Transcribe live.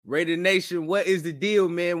Raider Nation, what is the deal,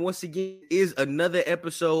 man? Once again, is another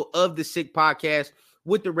episode of the Sick Podcast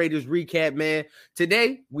with the Raiders recap, man.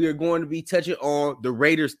 Today, we are going to be touching on the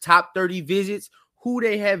Raiders' top 30 visits, who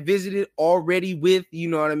they have visited already with, you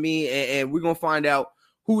know what I mean? And we're going to find out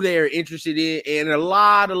who they are interested in, and a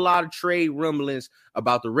lot of trade rumblings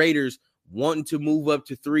about the Raiders wanting to move up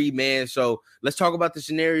to 3, man. So let's talk about the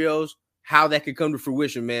scenarios, how that could come to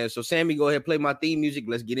fruition, man. So Sammy, go ahead, play my theme music.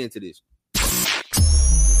 Let's get into this.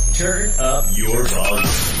 Turn up your volume.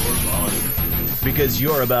 Because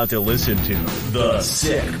you're about to listen to The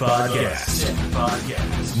Sick Podcast.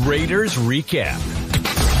 Raiders Recap.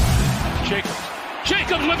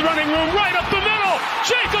 Jacobs with running room right up the middle.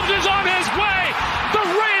 Jacobs is on his way. The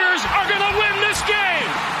Raiders are going to win this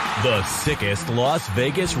game. The sickest Las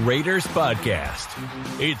Vegas Raiders podcast.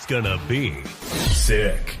 It's going to be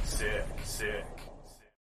sick.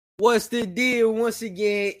 What's the deal? Once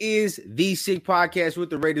again, is the Sick Podcast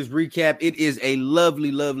with the Raiders recap. It is a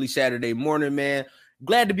lovely Saturday morning, man.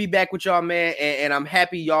 Glad to be back with y'all, man. And I'm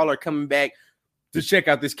happy y'all are coming back to check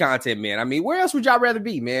out this content, man. I mean, where else would y'all rather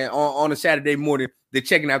be, man, on a Saturday morning than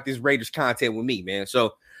checking out this Raiders content with me, man?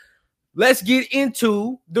 So let's get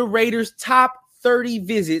into the Raiders' top 30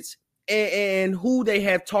 visits and who they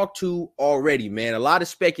have talked to already, man. A lot of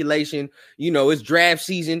speculation. You know, it's draft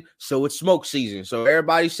season, so it's smoke season. So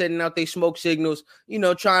everybody's setting out their smoke signals, you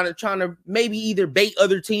know, trying to maybe either bait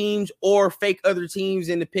other teams or fake other teams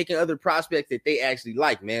into picking other prospects that they actually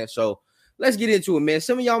like, man. So let's get into it, man.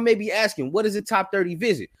 Some of y'all may be asking, what is a top 30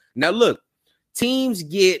 visit? Now, look, teams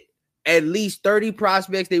get at least 30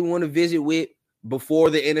 prospects they want to visit with before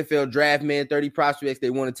the NFL draft, man. 30 prospects they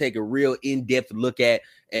want to take a real in-depth look at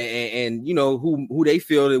and you know, who they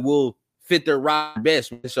feel that will fit their roster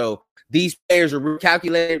best. So these players are real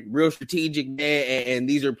calculated, real strategic, man, and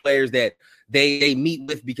these are players that they meet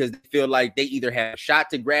with because they feel like they either have a shot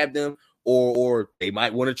to grab them or they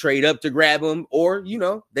might want to trade up to grab them, or, you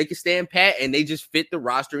know, they can stand pat and they just fit the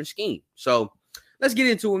roster and scheme. So let's get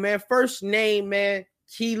into it, man. First name, man,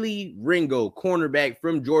 Kelee Ringo, cornerback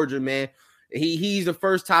from Georgia, man. He's the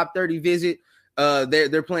first top 30 visit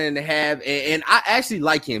they're planning to have, and I actually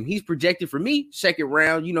like him. He's projected for me second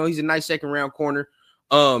round. You know, he's a nice second round corner.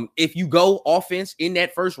 If you go offense in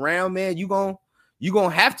that first round, man, you're gonna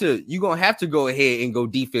have to go ahead and go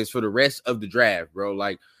defense for the rest of the draft, bro.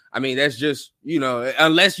 Like, I mean, that's just, you know,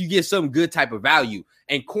 unless you get some good type of value.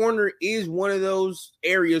 And corner is one of those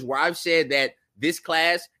areas where I've said that this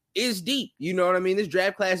class is deep. You know what I mean? This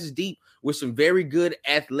draft class is deep with some very good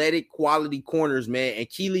athletic quality corners, man. And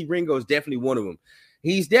Kelee Ringo is definitely one of them.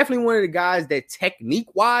 He's definitely one of the guys that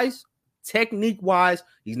technique-wise,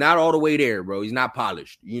 he's not all the way there, bro. He's not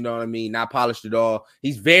polished. You know what I mean? Not polished at all.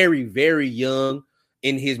 He's very, very young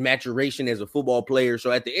in his maturation as a football player.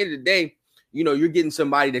 So at the end of the day, you know, you're getting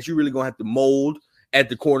somebody that you really going to have to mold at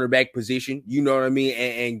the cornerback position. You know what I mean?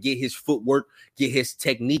 And get his footwork, get his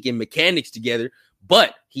technique and mechanics together.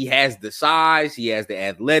 But he has the size, he has the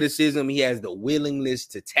athleticism, he has the willingness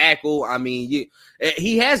to tackle. I mean,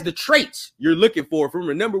 he has the traits you're looking for from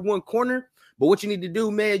a number one corner. But what you need to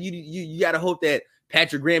do, man, you got to hope that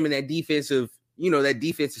Patrick Graham and that defensive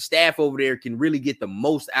staff over there can really get the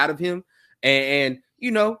most out of him. And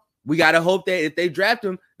you know, we got to hope that if they draft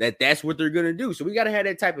him, that's what they're going to do. So we got to have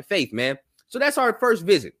that type of faith, man. So that's our first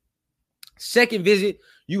visit. Second visit,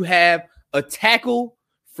 you have a tackle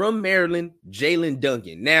from Maryland, Jaelyn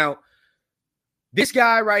Duncan. Now, this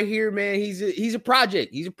guy right here, man, he's a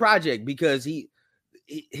project. He's a project because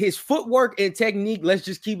his footwork and technique, let's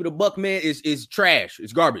just keep it a buck, man, is trash.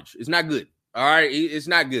 It's garbage. It's not good. All right, it's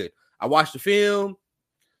not good. I watched the film.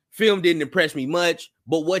 Film didn't impress me much,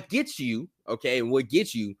 but what gets you, okay, and what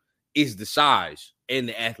gets you is the size and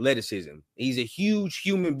the athleticism. He's a huge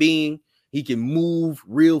human being. He can move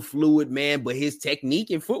real fluid, man, but his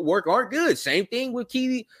technique and footwork aren't good. Same thing with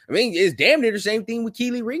Kelee. I mean, it's damn near the same thing with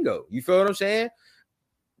Kelee Ringo. You feel what I'm saying?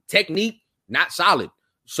 Technique, not solid.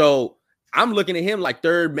 So I'm looking at him like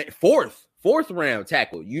fourth round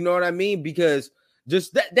tackle. You know what I mean? Because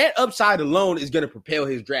just that upside alone is going to propel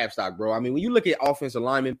his draft stock, bro. I mean, when you look at offensive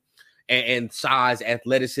linemen and size,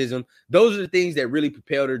 athleticism, those are the things that really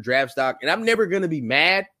propel their draft stock. And I'm never going to be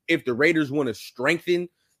mad if the Raiders want to strengthen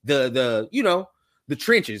the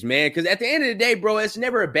trenches, man, because at the end of the day, bro, it's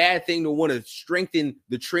never a bad thing to want to strengthen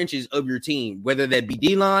the trenches of your team, whether that be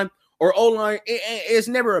D-line or O-line. It's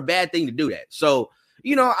never a bad thing to do that. So,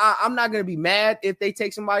 you know, I'm not going to be mad if they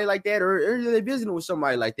take somebody like that or they're visiting with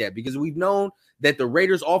somebody like that, because we've known that the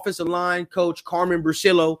Raiders offensive line coach, Carmen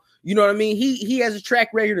Bricillo, you know what I mean? He has a track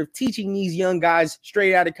record of teaching these young guys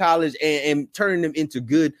straight out of college and turning them into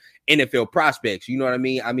good NFL prospects. You know what I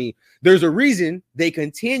mean? I mean, there's a reason they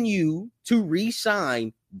continue to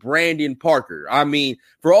re-sign Brandon Parker. I mean,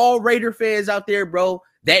 for all Raider fans out there, bro,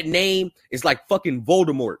 that name is like fucking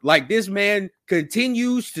Voldemort. Like, this man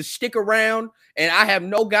continues to stick around, and I have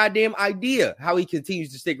no goddamn idea how he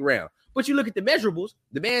continues to stick around. But you look at the measurables,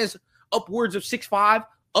 the man's upwards of 6'5",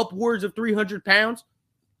 upwards of 300 pounds.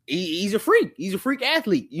 He's a freak. He's a freak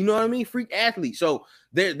athlete. You know what I mean? Freak athlete. So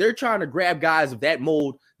they're trying to grab guys of that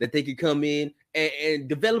mold that they could come in and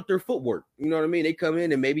develop their footwork. You know what I mean? They come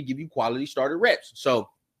in and maybe give you quality starter reps. So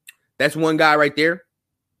that's one guy right there.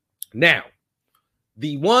 Now,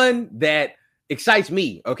 the one that excites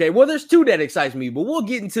me, okay? Well, there's two that excites me, but we'll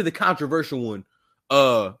get into the controversial one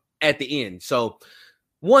at the end. So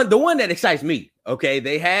the one that excites me, okay?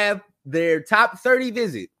 They have their top 30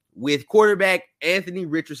 visit with quarterback Anthony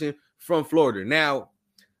Richardson from Florida. Now,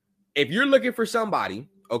 if you're looking for somebody,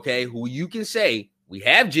 okay, who you can say, we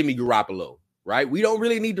have Jimmy Garoppolo, right? We don't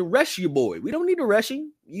really need to rush your boy. We don't need to rush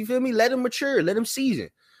him. You feel me? Let him mature. Let him season.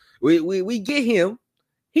 We get him.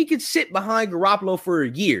 He could sit behind Garoppolo for a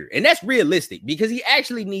year, and that's realistic because he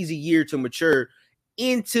actually needs a year to mature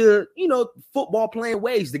into, you know, football playing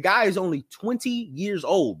ways. The guy is only 20 years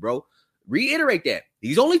old, bro. Reiterate that.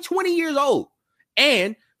 He's only 20 years old.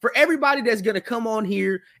 And for everybody that's going to come on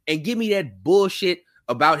here and give me that bullshit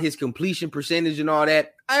about his completion percentage and all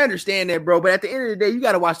that, I understand that, bro. But at the end of the day, you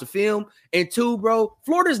got to watch the film. And two, bro,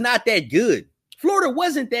 Florida's not that good. Florida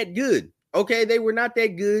wasn't that good. Okay, they were not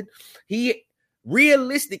that good. He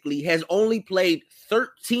realistically has only played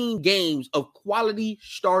 13 games of quality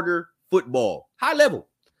starter football, high level.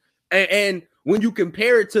 And when you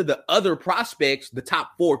compare it to the other prospects, the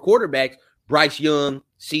top four quarterbacks, Bryce Young,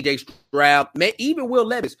 CJ Stroud, even Will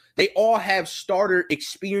Levis, they all have starter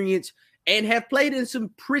experience and have played in some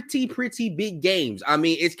pretty big games. I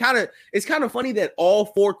mean, it's kind of funny that all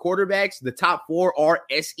four quarterbacks, the top four, are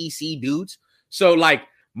SEC dudes. So, like,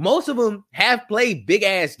 most of them have played big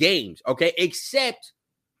ass games, okay, except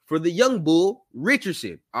for the young bull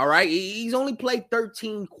Richardson. All right, he's only played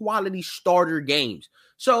 13 quality starter games.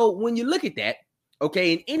 So when you look at that,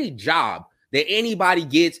 okay, in any job that anybody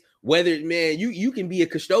gets, whether, man, you can be a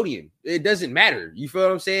custodian, it doesn't matter. You feel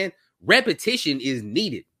what I'm saying? Repetition is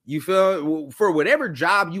needed. You feel, for whatever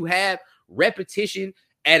job you have, repetition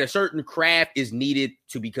at a certain craft is needed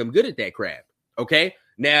to become good at that craft. Okay.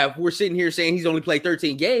 Now, if we're sitting here saying he's only played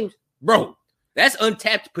 13 games, bro, that's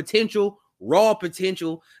untapped potential, raw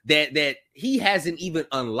potential that he hasn't even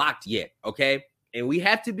unlocked yet. Okay. And we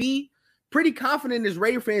have to be pretty confident as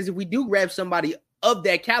Raider fans if we do grab somebody of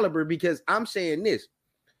that caliber, because I'm saying this.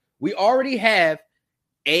 We already have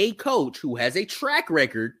a coach who has a track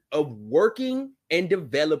record of working and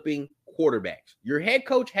developing quarterbacks. Your head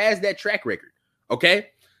coach has that track record, okay?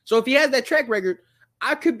 So if he has that track record,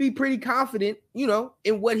 I could be pretty confident, you know,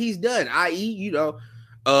 in what he's done, i.e., you know,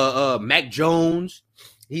 Mac Jones.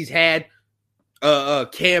 He's had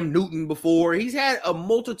Cam Newton before. He's had a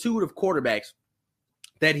multitude of quarterbacks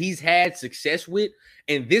that he's had success with,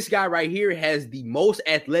 and this guy right here has the most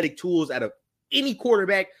athletic tools out of any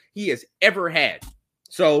quarterback he has ever had.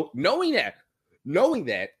 So knowing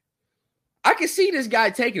that, I can see this guy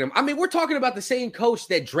taking him. I mean, we're talking about the same coach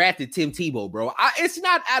that drafted Tim Tebow, bro. It's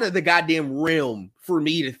not out of the goddamn realm for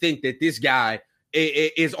me to think that this guy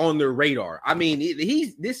is on their radar. I mean,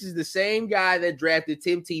 this is the same guy that drafted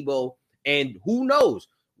Tim Tebow, and who knows,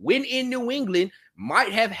 when in New England,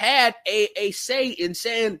 might have had a say in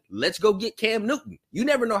saying, let's go get Cam Newton. You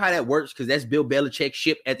never know how that works because that's Bill Belichick's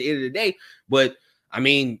ship at the end of the day. But, I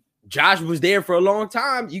mean, Josh was there for a long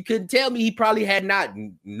time. You couldn't tell me he probably had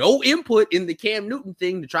no input in the Cam Newton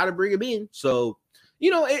thing to try to bring him in. So,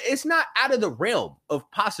 you know, it's not out of the realm of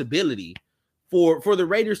possibility for the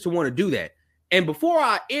Raiders to want to do that. And before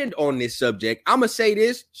I end on this subject, I'm going to say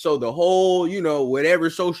this so the whole, you know,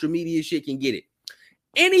 whatever social media shit can get it.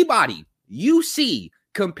 Anybody you see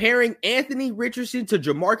comparing Anthony Richardson to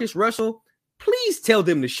Jamarcus Russell, please tell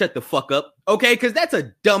them to shut the fuck up, okay? Because that's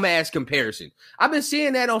a dumbass comparison. I've been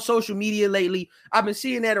seeing that on social media lately. I've been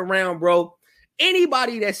seeing that around, bro.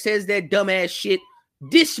 Anybody that says that dumbass shit,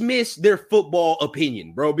 dismiss their football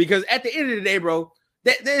opinion, bro. Because at the end of the day, bro,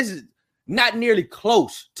 that is not nearly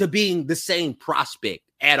close to being the same prospect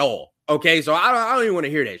at all, okay? So I don't even want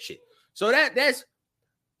to hear that shit. So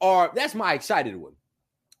that's my excited one.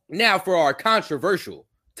 Now for our controversial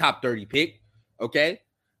top 30 pick, okay?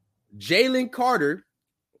 Jalen Carter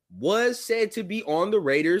was said to be on the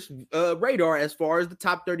Raiders' radar as far as the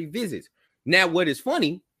top 30 visits. Now, what is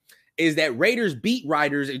funny is that Raiders beat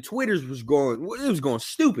writers and Twitters was going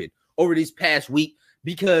stupid over this past week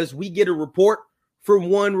because we get a report from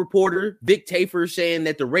one reporter, Vic Tafur, saying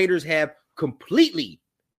that the Raiders have completely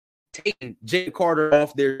taken Jalen Carter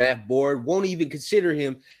off their draft board, won't even consider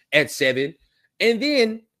him at 7. And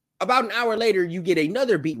then about an hour later, you get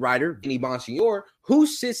another beat writer, Vinny Bonsignore, who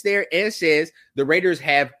sits there and says the Raiders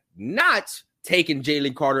have not taken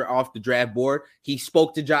Jalen Carter off the draft board. He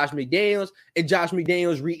spoke to Josh McDaniels, and Josh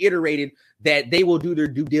McDaniels reiterated that they will do their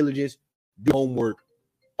due diligence, do homework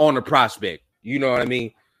on a prospect. You know what I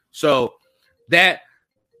mean? So that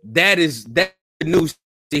is news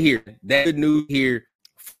to hear. That good news here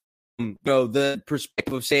from the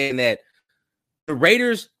perspective of saying that the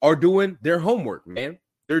Raiders are doing their homework, man.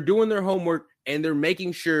 They're doing their homework, and they're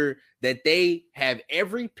making sure that they have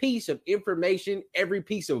every piece of information, every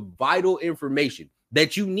piece of vital information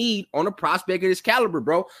that you need on a prospect of this caliber,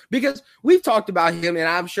 bro. Because we've talked about him, and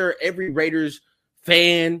I'm sure every Raiders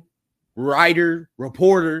fan, writer,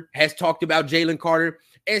 reporter has talked about Jalen Carter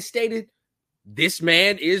and stated this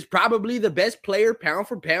man is probably the best player pound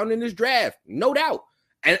for pound in this draft. No doubt.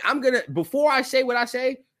 And before I say what I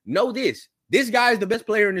say, know this guy is the best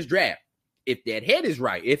player in this draft. If that head is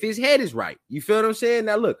right, if his head is right, you feel what I'm saying?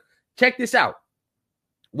 Now, look, check this out.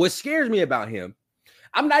 What scares me about him,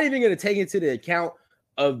 I'm not even going to take into the account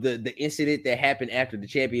of the incident that happened after the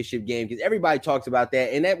championship game, because everybody talks about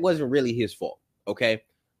that, and that wasn't really his fault, okay?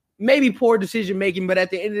 Maybe poor decision-making, but at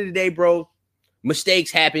the end of the day, bro,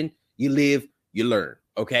 mistakes happen. You live, you learn,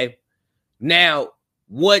 okay? Now,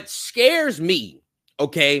 what scares me,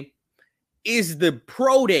 okay, is the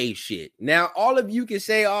pro day shit. Now, all of you can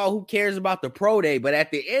say, oh, who cares about the pro day? But at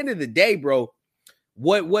the end of the day, bro,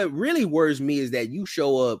 what really worries me is that you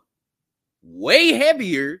show up way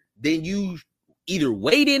heavier than you either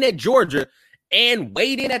weighed in at Georgia and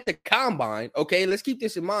weighed in at the combine. Okay, let's keep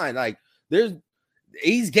this in mind. Like,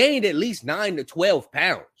 he's gained at least 9 to 12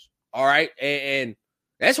 pounds. All right. And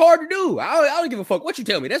that's hard to do. I don't give a fuck what you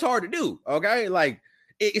tell me. That's hard to do. Okay. Like,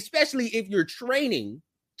 especially if you're training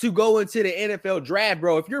to go into the NFL draft,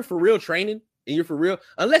 bro. If you're for real training and you're for real,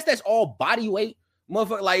 unless that's all body weight,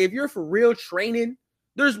 motherfucker, like if you're for real training,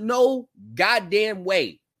 there's no goddamn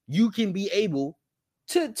way you can be able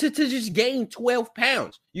to just gain 12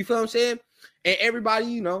 pounds. You feel what I'm saying? And everybody,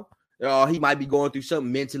 he might be going through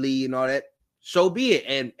something mentally and all that. So be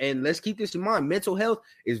it. And let's keep this in mind. Mental health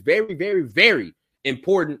is very, very, very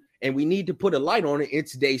important, and we need to put a light on it in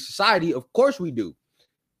today's society. Of course we do.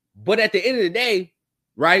 But at the end of the day,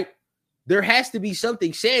 right, there has to be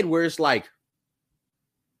something said where it's like,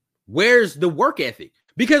 where's the work ethic?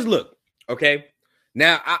 Because look, okay,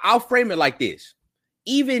 now I'll frame it like this.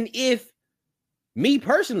 Even if me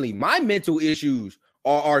personally, my mental issues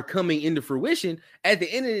are coming into fruition, at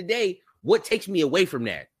the end of the day, what takes me away from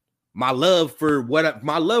that? My love for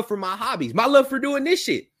my hobbies, my love for doing this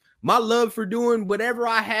shit, my love for doing whatever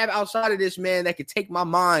I have outside of this, man, that could take my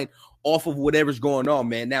mind off of whatever's going on,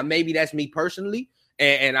 man. Now, maybe that's me personally,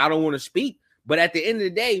 and I don't want to speak, but at the end of the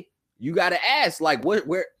day, you got to ask, like,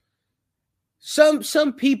 where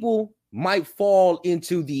some people might fall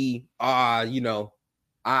into the,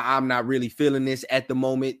 I'm not really feeling this at the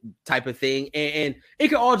moment type of thing. And it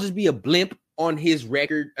could all just be a blimp on his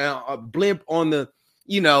record, a blimp on the,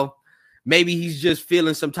 maybe he's just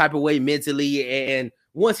feeling some type of way mentally. And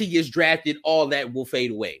once he gets drafted, all that will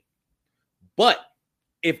fade away. But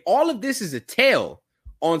if all of this is a tell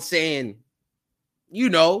on saying,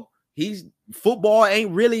 football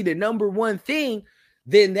ain't really the number one thing,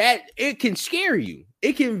 then that it can scare you.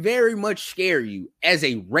 It can very much scare you as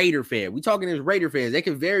a Raider fan. We're talking as Raider fans. They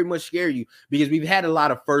can very much scare you because we've had a lot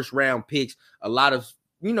of first round picks, a lot of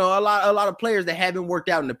players that haven't worked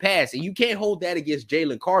out in the past. And you can't hold that against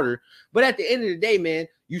Jalen Carter. But at the end of the day, man,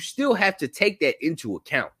 you still have to take that into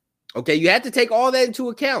account. Okay, you have to take all that into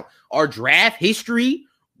account. Our draft history,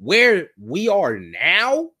 where we are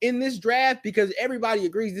now in this draft, because everybody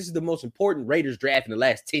agrees this is the most important Raiders draft in the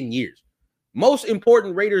last 10 years. Most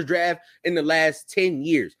important Raiders draft in the last 10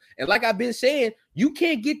 years. And like I've been saying, you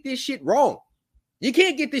can't get this shit wrong. You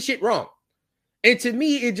can't get this shit wrong. And to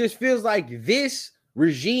me, it just feels like this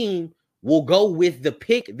regime will go with the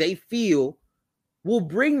pick they feel will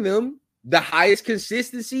bring them the highest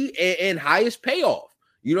consistency and highest payoff.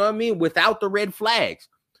 You know what I mean? Without the red flags.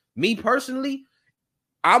 Me personally,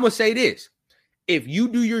 I'm going to say this. If you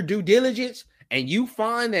do your due diligence and you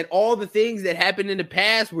find that all the things that happened in the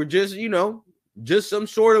past were just, just some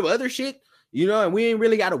sort of other shit, and we ain't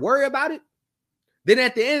really got to worry about it, then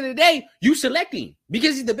at the end of the day, you select him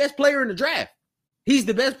because he's the best player in the draft. He's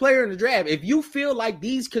the best player in the draft. If you feel like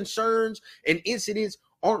these concerns and incidents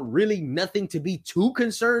aren't really nothing to be too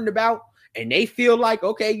concerned about, and they feel like,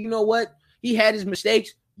 okay, you know what? He had his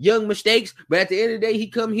mistakes, young mistakes, but at the end of the day, he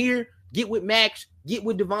come here, get with Max, get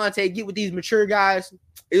with Devontae, get with these mature guys,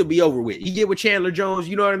 it'll be over with. You get with Chandler Jones,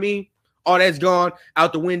 you know what I mean? All that's gone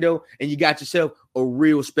out the window, and you got yourself a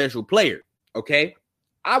real special player, okay?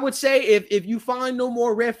 I would say if you find no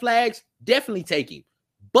more red flags, definitely take him.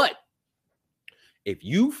 But if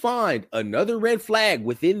you find another red flag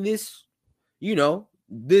within this, you know,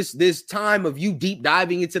 this time of you deep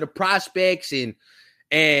diving into the prospects and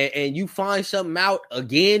you find something out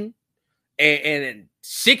again, and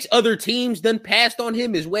 6 other teams done passed on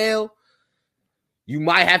him as well, you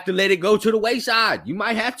might have to let it go to the wayside. You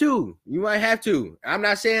might have to. I'm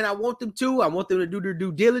not saying I want them to. I want them to do their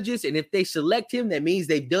due diligence. And if they select him, that means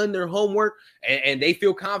they've done their homework and they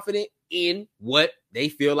feel confident in what they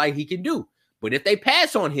feel like he can do. But if they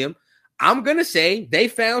pass on him, I'm going to say they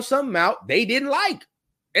found something out they didn't like.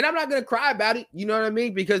 And I'm not going to cry about it. You know what I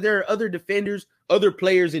mean? Because there are other defenders, other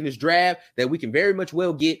players in this draft that we can very much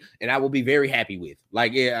well get, and I will be very happy with.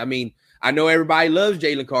 Like, yeah, I mean, I know everybody loves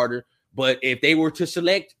Jalen Carter, but if they were to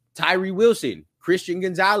select Tyree Wilson, Christian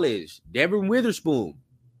Gonzalez, Devin Witherspoon,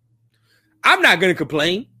 I'm not going to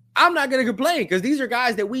complain. I'm not going to complain because these are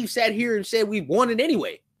guys that we've sat here and said we wanted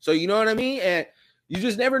anyway. So you know what I mean? And you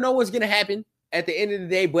just never know what's going to happen at the end of the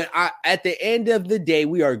day. But at the end of the day,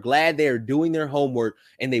 we are glad they are doing their homework,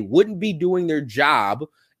 and they wouldn't be doing their job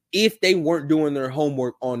if they weren't doing their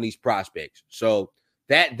homework on these prospects. So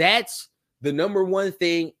that's the number one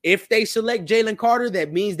thing. If they select Jalen Carter,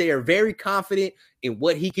 that means they are very confident in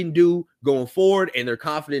what he can do going forward, and they're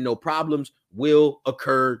confident no problems will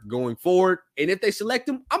occur going forward. And if they select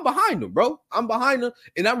him, I'm behind them, bro. I'm behind them,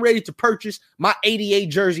 and I'm ready to purchase my 88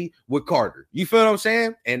 jersey with Carter. You feel what I'm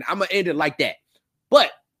saying? And I'm going to end it like that.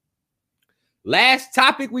 But last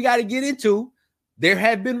topic we got to get into, there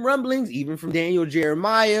have been rumblings, even from Daniel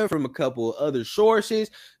Jeremiah, from a couple of other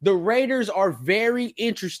sources. The Raiders are very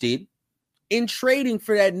interested in trading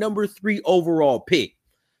for that number 3 overall pick.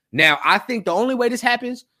 Now, I think the only way this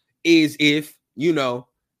happens is if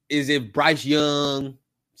Bryce Young,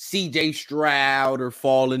 CJ Stroud are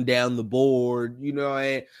falling down the board,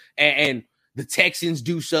 and the Texans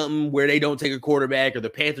do something where they don't take a quarterback, or the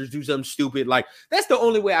Panthers do something stupid. Like, that's the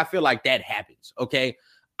only way I feel like that happens, okay?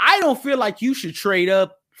 I don't feel like you should trade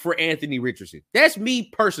up for Anthony Richardson. That's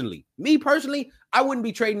me personally. I wouldn't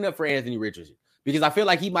be trading up for Anthony Richardson because I feel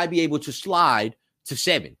like he might be able to slide to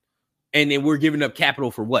 7. And then we're giving up capital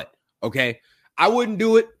for what? Okay. I wouldn't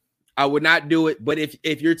do it. I would not do it. But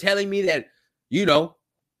if you're telling me that,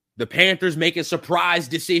 the Panthers make a surprise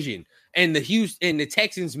decision and the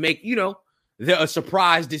Texans make, a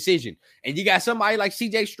surprise decision, and you got somebody like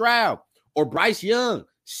CJ Stroud or Bryce Young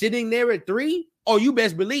sitting there at 3, oh, you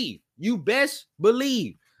best believe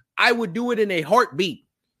I would do it in a heartbeat,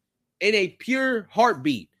 in a pure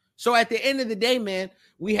heartbeat. So at the end of the day, man,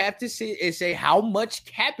 we have to sit and say how much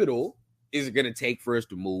capital is it going to take for us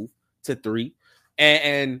to move to 3?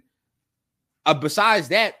 And besides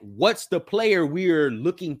that, what's the player we're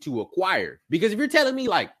looking to acquire? Because if you're telling me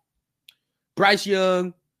like Bryce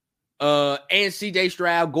Young and CJ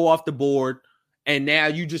Stroud go off the board, and now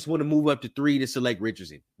you just want to move up to 3 to select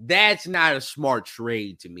Richardson, that's not a smart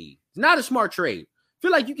trade to me. It's not a smart trade. I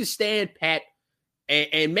feel like you can stand pat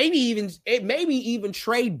and maybe even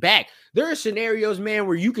trade back. There are scenarios, man,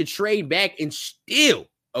 where you could trade back and still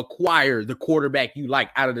acquire the quarterback you like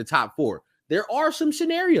out of the top 4. There are some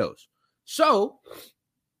scenarios. So,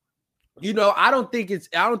 I don't think it's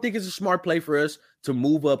a smart play for us to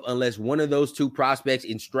move up unless one of those 2 prospects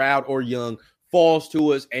in Stroud or Young falls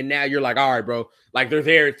to us. And now you're like, all right, bro, like they're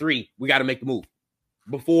there at 3. We got to make the move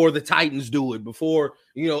before the Titans do it, before,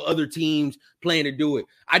 other teams plan to do it.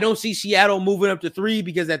 I don't see Seattle moving up to 3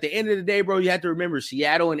 because at the end of the day, bro, you have to remember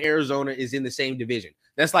Seattle and Arizona is in the same division.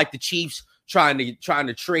 That's like the Chiefs trying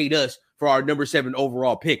to trade us for our number 7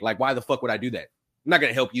 overall pick. Like, why the fuck would I do that? I'm not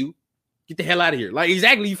going to help you. Get the hell out of here. Like,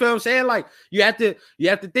 exactly. You feel what I'm saying? Like, you have to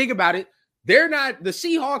think about it. They're not, the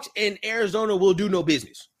Seahawks and Arizona will do no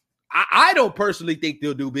business. I don't personally think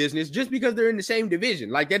they'll do business just because they're in the same division.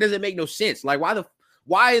 Like, that doesn't make no sense. Like,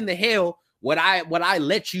 why in the hell would I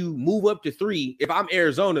let you move up to 3 if I'm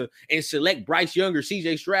Arizona and select Bryce Young or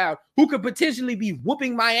CJ Stroud, who could potentially be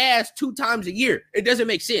whooping my ass 2 times a year? It doesn't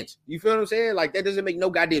make sense. You feel what I'm saying? Like, that doesn't make no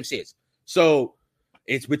goddamn sense. So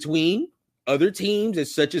it's between other teams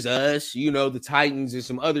as such as us, the Titans and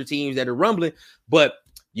some other teams that are rumbling, but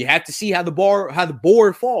you have to see how the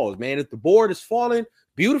board falls, man. If the board is falling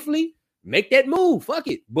beautifully, make that move. Fuck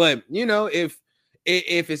it. But if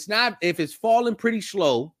it's falling pretty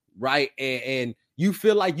slow, right, and you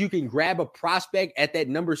feel like you can grab a prospect at that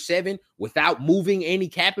number 7 without moving any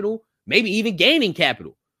capital, maybe even gaining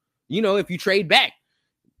capital, if you trade back,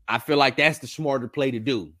 I feel like that's the smarter play to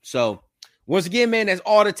do. So Once again, man, that's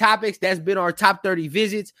all the topics. That's been our top 30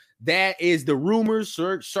 visits. That is the rumors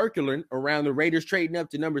circling around the Raiders trading up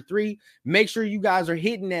to number 3. Make sure you guys are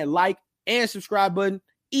hitting that like and subscribe button.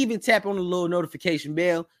 Even tap on the little notification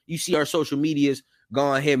bell. You see our social medias.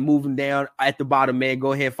 Go ahead, moving down at the bottom, man.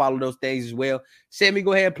 Go ahead and follow those things as well. Sammy,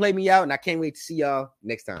 go ahead and play me out, and I can't wait to see y'all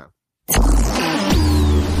next time.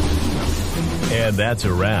 And that's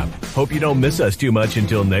a wrap. Hope you don't miss us too much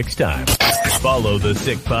until next time. Follow the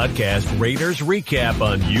Sick Podcast Raiders Recap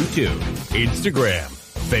on YouTube, Instagram,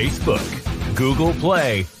 Facebook, Google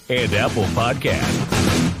Play, and Apple Podcasts.